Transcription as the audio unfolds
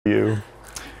you.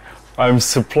 I'm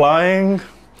supplying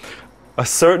a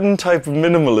certain type of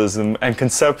minimalism and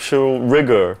conceptual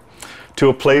rigor to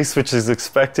a place which is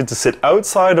expected to sit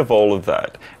outside of all of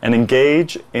that and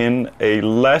engage in a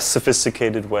less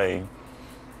sophisticated way.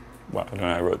 Well, I don't know,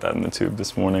 I wrote that in the tube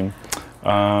this morning.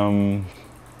 I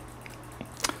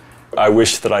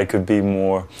wish that I could be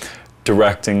more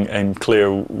direct and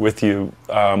clear with you.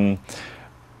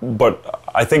 But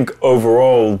I think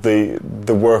overall the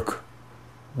work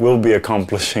will be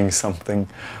accomplishing something.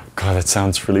 God, it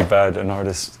sounds really bad, an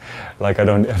artist. Like I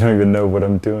don't even know what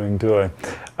I'm doing, do I?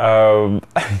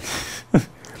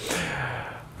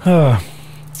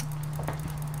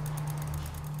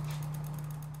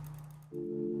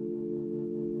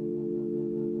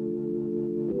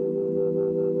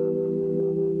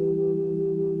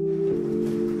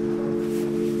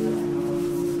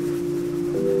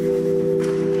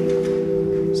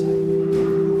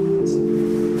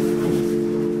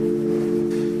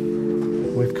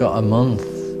 We've got a month.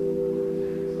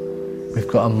 We've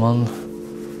got a month.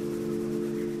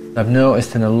 I've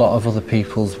noticed in a lot of other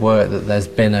people's work that there's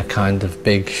been a kind of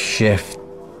big shift.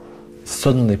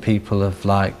 Suddenly people have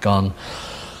like gone,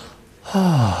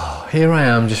 oh, here I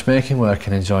am just making work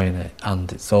and enjoying it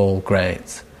and it's all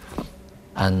great.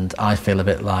 And I feel a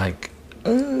bit like,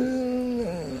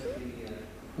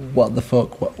 what the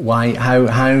fuck, why, how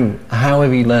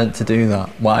have you learnt to do that?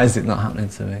 Why is it not happening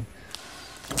to me?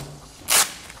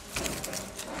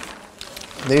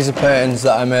 These are paintings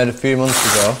that I made a few months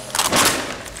ago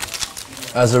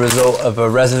as a result of a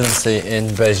residency in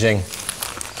Beijing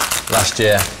last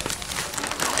year.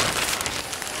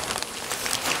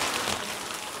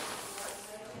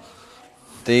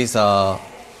 These are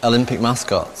Olympic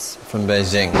mascots from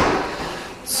Beijing.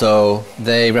 So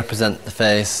they represent the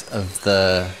face of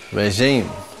the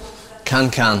regime.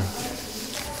 Can.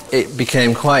 It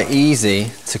became quite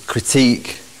easy to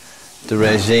critique the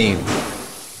regime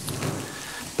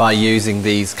by using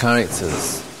these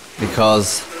characters,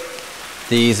 because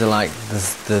these are like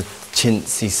the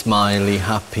chintzy, smiley,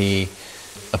 happy,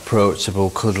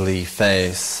 approachable, cuddly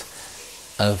face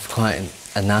of quite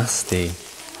a nasty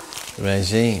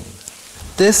regime.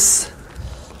 This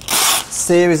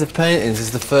series of paintings is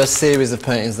the first series of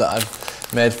paintings that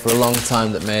I've made for a long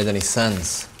time that made any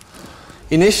sense.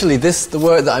 Initially, the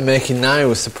work that I'm making now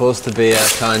was supposed to be a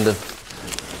kind of,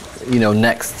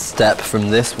 next step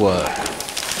from this work.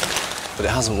 But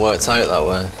it hasn't worked out that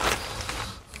way.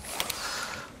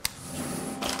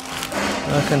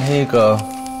 Where can he go?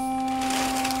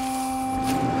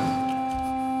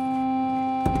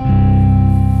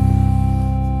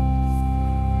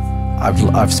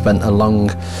 I've spent a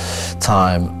long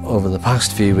time over the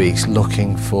past few weeks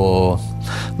looking for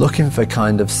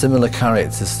kind of similar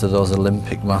characters to those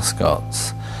Olympic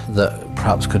mascots that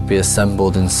perhaps could be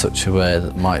assembled in such a way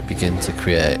that might begin to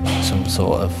create some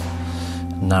sort of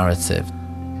narrative.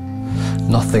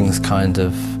 Nothing's kind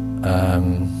of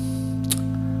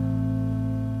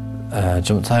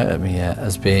jumped out at me yet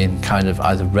as being kind of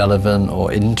either relevant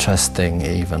or interesting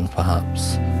even,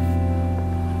 perhaps.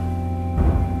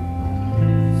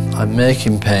 I'm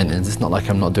making paintings, it's not like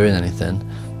I'm not doing anything.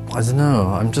 I don't know,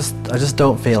 I just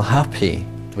don't feel happy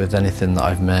with anything that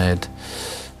I've made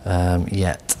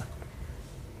yet.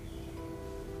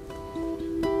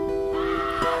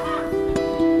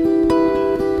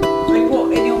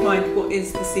 What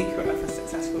is the secret of a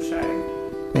successful show?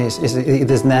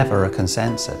 There's never a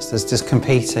consensus. There's just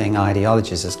competing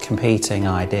ideologies, there's competing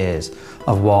ideas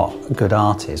of what good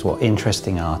art is, what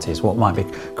interesting art is, what might be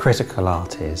critical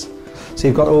art is. So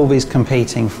you've got all these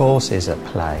competing forces at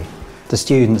play. The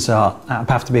students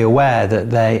have to be aware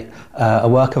that a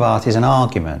work of art is an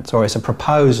argument, or it's a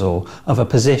proposal of a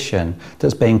position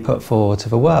that's being put forward to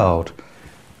the world.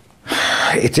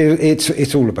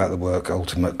 It's all about the work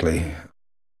ultimately.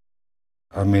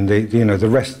 I mean, the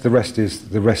rest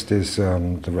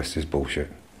is bullshit.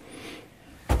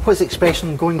 What's the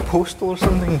expression, going postal or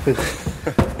something?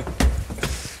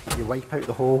 You wipe out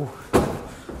the whole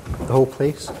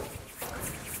place.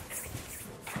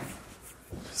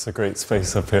 It's a great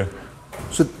space up here.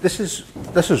 So this is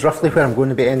roughly where I'm going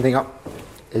to be ending up,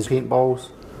 is paintballs.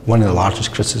 One of the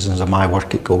largest criticisms of my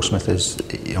work at Goldsmiths is,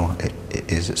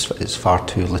 it's far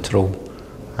too literal.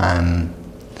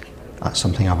 That's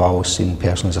something I've always seen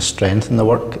personally as a strength in the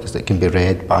work, is that it can be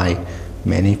read by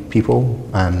many people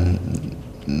and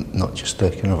not just the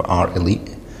kind of art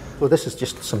elite. Well, this is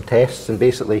just some tests, and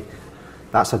basically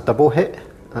that's a double hit,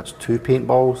 that's 2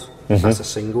 paintballs, that's a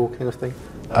single kind of thing.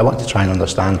 I want to try and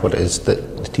understand what it is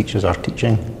that the teachers are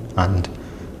teaching, and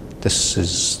this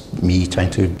is me trying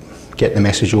to get the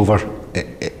message over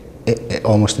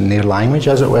almost in their language,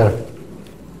 as it were.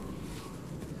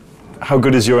 How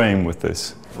good is your aim with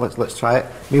this? Let's try it.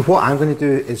 I mean, what I'm going to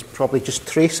do is probably just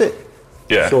trace it.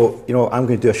 Yeah. So, you know, I'm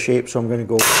going to do a shape, so I'm going to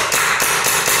go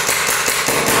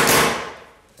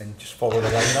and just follow the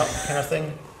line up, kind of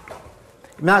thing.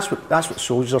 I mean, that's what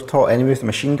soldiers are taught anyway with a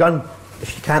machine gun.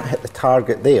 If you can't hit the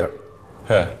target there,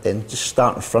 then just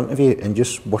start in front of you and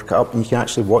just work it up, and you can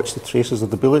actually watch the traces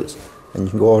of the bullets, and you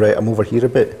can go, all right, I'm over here a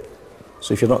bit.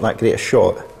 So if you're not that great a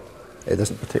shot, it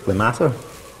doesn't particularly matter.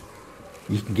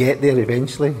 You can get there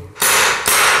eventually.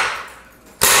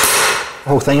 The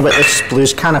whole thing about this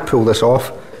blues, can I pull this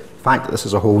off? The fact that this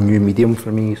is a whole new medium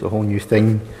for me, it's a whole new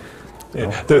thing.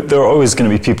 Yeah. There are always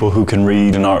going to be people who can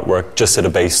read an artwork just at a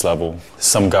base level.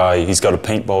 Some guy, he's got a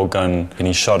paintball gun and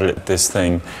he shot it at this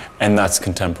thing, and that's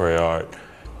contemporary art.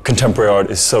 Contemporary art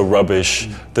is so rubbish,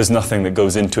 there's nothing that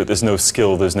goes into it, there's no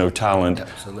skill, there's no talent.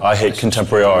 Absolutely. I hate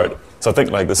contemporary art. So I think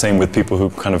like the same with people who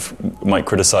kind of might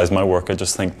criticize my work. I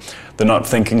just think they're not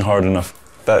thinking hard enough.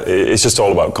 That it's just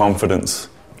all about confidence.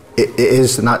 It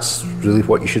is, and that's really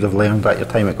what you should have learned at your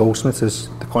time at Goldsmiths, is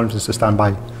the confidence to stand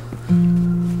by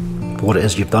what it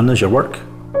is you've done as your work.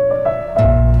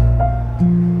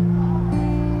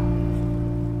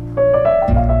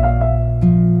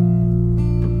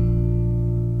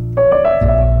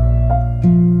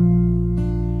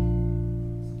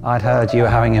 I'd heard you were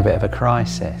having a bit of a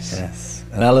crisis. Yes,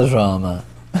 an melodrama.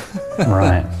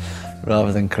 Right.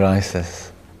 Rather than crisis.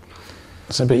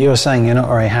 So, but you were saying you're not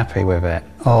very happy with it,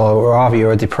 or rather you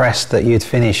were depressed that you'd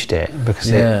finished it because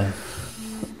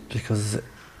because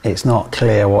it's not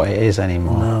clear what it is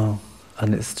anymore. No,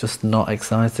 and it's just not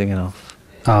exciting enough.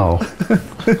 Oh.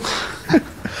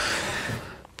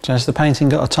 So has the painting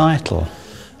got a title?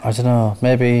 I don't know.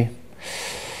 Maybe.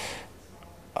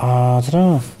 I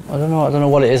don't know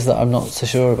what it is that I'm not so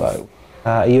sure about.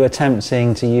 Are you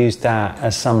attempting to use that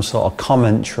as some sort of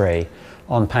commentary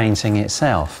on painting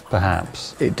itself,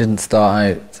 perhaps? It didn't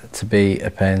start out to be a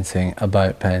painting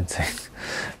about painting.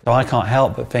 So I can't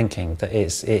help but thinking that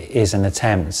it is an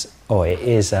attempt, or it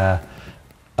is a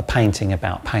painting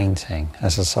about painting,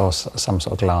 as some sort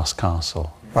of glass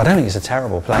castle. I don't think it's a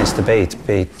terrible place to be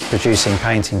producing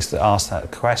paintings that ask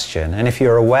that question. And if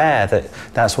you're aware that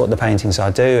that's what the paintings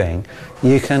are doing,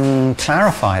 you can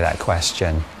clarify that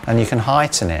question and you can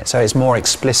heighten it so it's more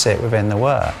explicit within the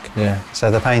work. Yeah. So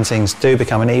the paintings do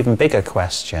become an even bigger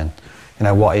question. You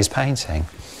know, what is painting?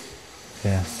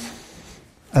 Yes.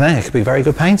 And then it could be very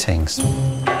good paintings.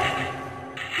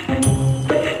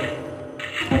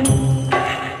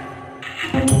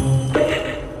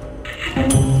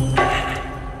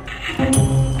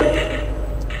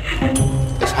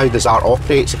 How does art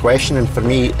operate? It's a question, and for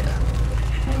me,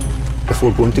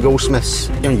 before going to Goldsmiths,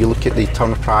 you know, you look at the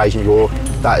Turner Prize and you go,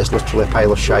 that is literally a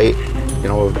pile of shite. You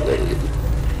know,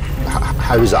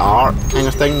 how is it art, kind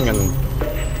of thing? And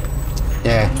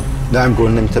yeah, now I'm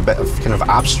going into a bit of kind of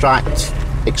abstract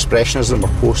expressionism or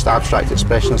post-abstract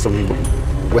expressionism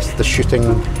with the shooting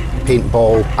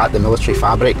paintball at the military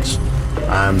fabrics.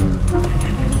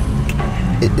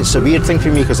 It's a weird thing for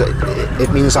me because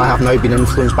it means I have now been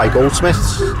influenced by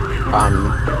Goldsmiths.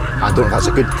 I don't know if that's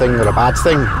a good thing or a bad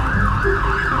thing.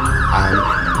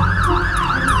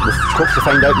 We'll hopefully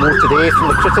find out more today from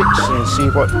the critics and see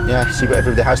what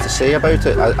everybody has to say about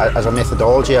it as a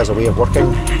methodology, as a way of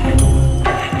working.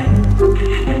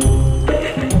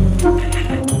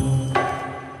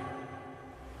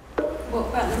 What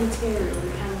about the material,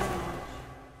 the camouflage?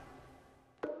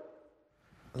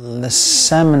 The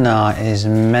seminar is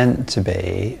meant to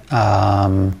be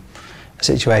a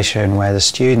situation where the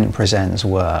student presents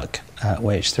work at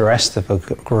which the rest of the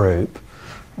group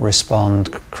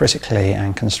respond critically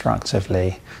and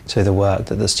constructively to the work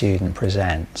that the student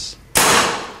presents.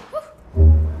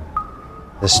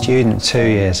 The student 2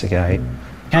 years ago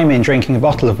came in drinking a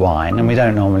bottle of wine, and we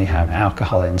don't normally have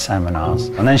alcohol in seminars.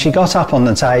 And then she got up on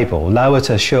the table, lowered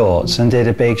her shorts and did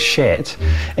a big shit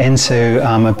into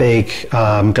a big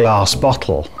glass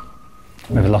bottle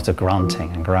with a lot of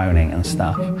grunting and groaning and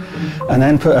stuff. And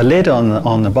then put a lid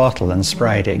on the bottle and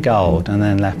sprayed it gold and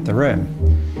then left the room.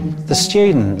 The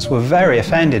students were very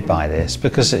offended by this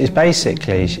because it's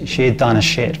basically she had done a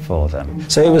shit for them.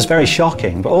 So it was very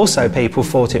shocking, but also people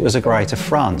thought it was a great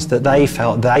affront that they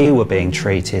felt they were being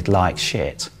treated like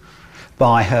shit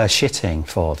by her shitting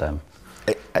for them.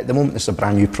 At the moment, it's a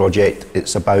brand new project.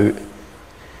 It's about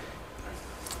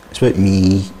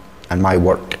me and my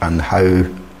work and how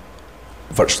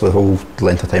virtually the whole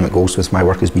length of time at Goldsmiths my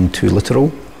work has been too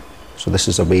literal. So this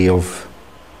is a way of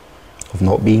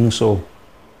not being so.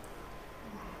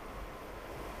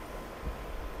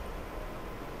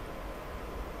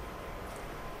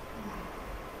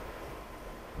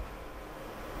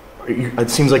 it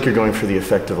seems like you're going for the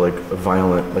effect of like a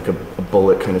violent, like a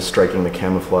bullet kind of striking the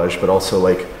camouflage, but also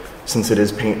like, since it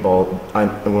is paintball,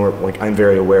 I'm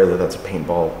very aware that that's a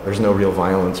paintball. There's no real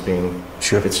violence being.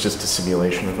 Sure. It's just a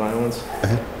simulation of violence.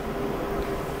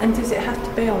 And does it have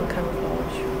to be on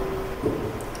camouflage?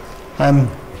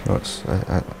 No, it's,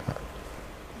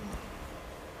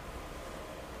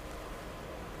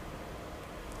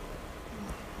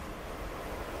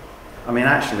 I mean,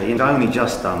 actually, you've only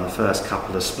just done the first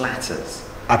couple of splatters.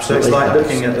 Absolutely. So it's like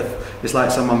looking at it's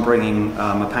like someone bringing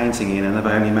a painting in and they've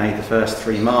only made the first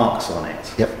 3 marks on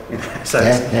it. Yep. You know, so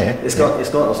it's got a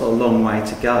sort of long way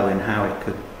to go in how it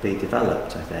could be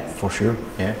developed, I think. For sure,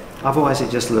 yeah. Otherwise, it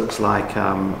just looks like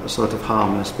a sort of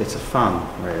harmless bit of fun,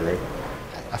 really.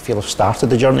 I feel I've started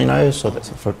the journey now, so that's,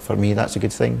 for me that's a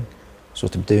good thing. So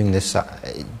to be doing this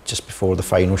just before the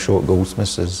final show at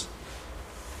Goldsmiths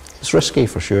it's risky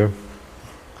for sure.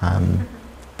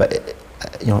 But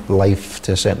you know, life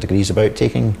to a certain degree is about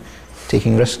taking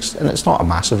risks, and it's not a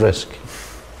massive risk.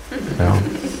 You know.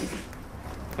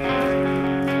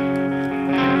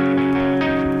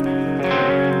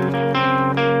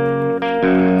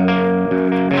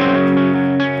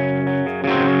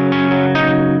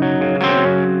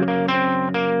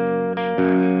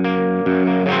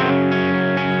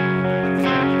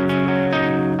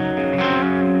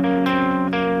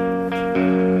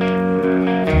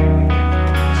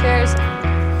 Cheers.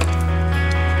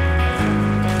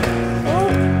 Oh,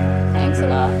 thanks a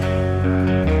lot.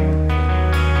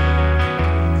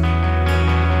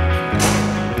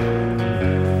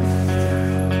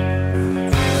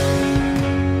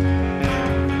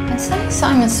 I'd say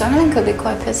Simon Sterling could be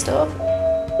quite pissed off.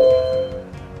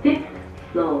 6th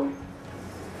floor.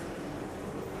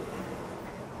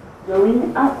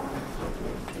 Going up.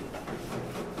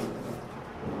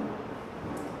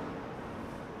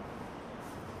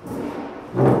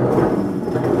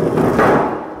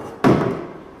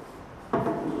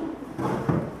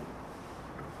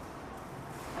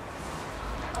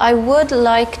 I would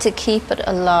like to keep it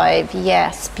alive,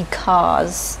 yes,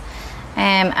 because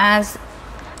as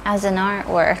an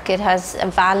artwork, it has a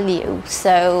value.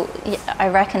 So I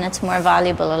reckon it's more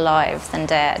valuable alive than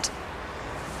dead.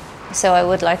 So I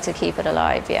would like to keep it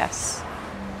alive, yes.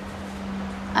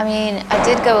 I mean, I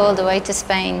did go all the way to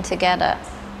Spain to get it.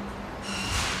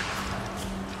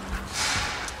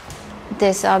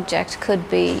 This object could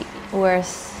be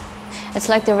worth, it's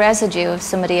like the residue of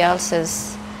somebody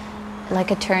else's, like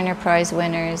a Turner Prize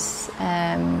winner's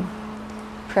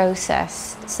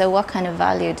process. So what kind of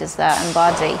value does that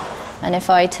embody? And if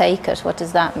I take it, what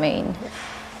does that mean?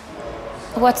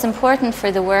 What's important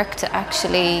for the work to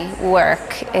actually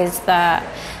work is that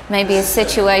maybe a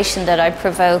situation that I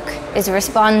provoke is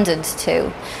responded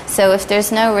to. So if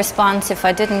there's no response, if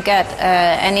I didn't get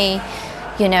any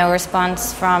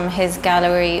response from his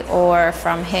gallery or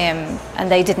from him, and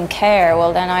they didn't care,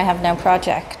 well then I have no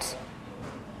project.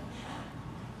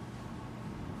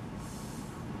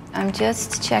 I'm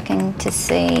just checking to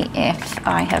see if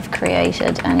I have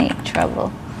created any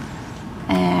trouble.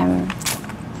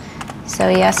 So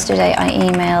yesterday I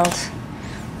emailed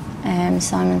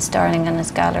Simon Sterling and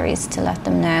his galleries to let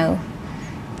them know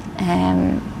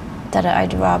that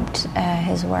I'd robbed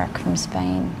his work from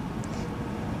Spain.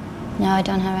 No, I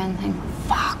don't have anything.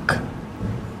 Fuck.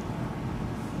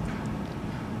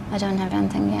 I don't have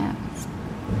anything yet.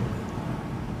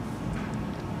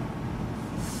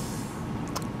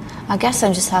 I guess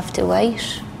I just have to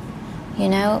wait, you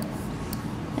know?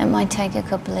 It might take a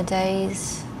couple of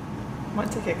days.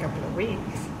 Might take a couple of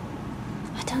weeks.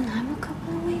 I don't have a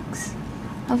couple of weeks.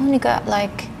 I've only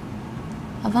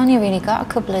really got a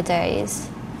couple of days.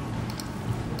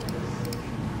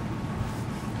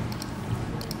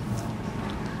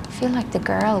 I feel like the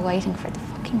girl waiting for the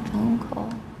fucking phone call.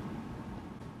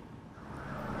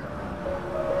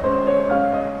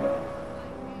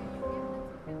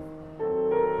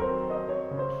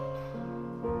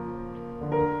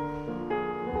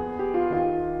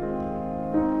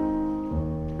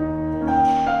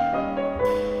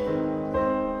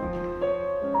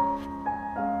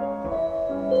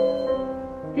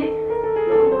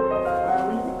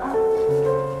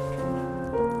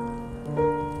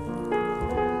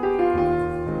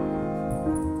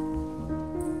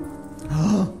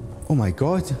 Oh my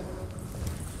God.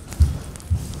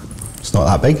 It's not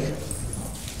that big.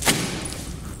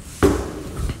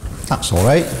 That's all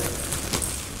right.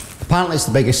 Apparently it's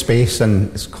the biggest space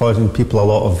and it's causing people a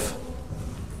lot of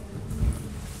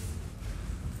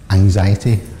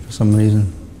anxiety for some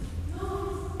reason.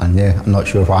 And yeah, I'm not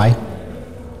sure why.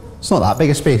 It's not that big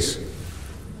a space.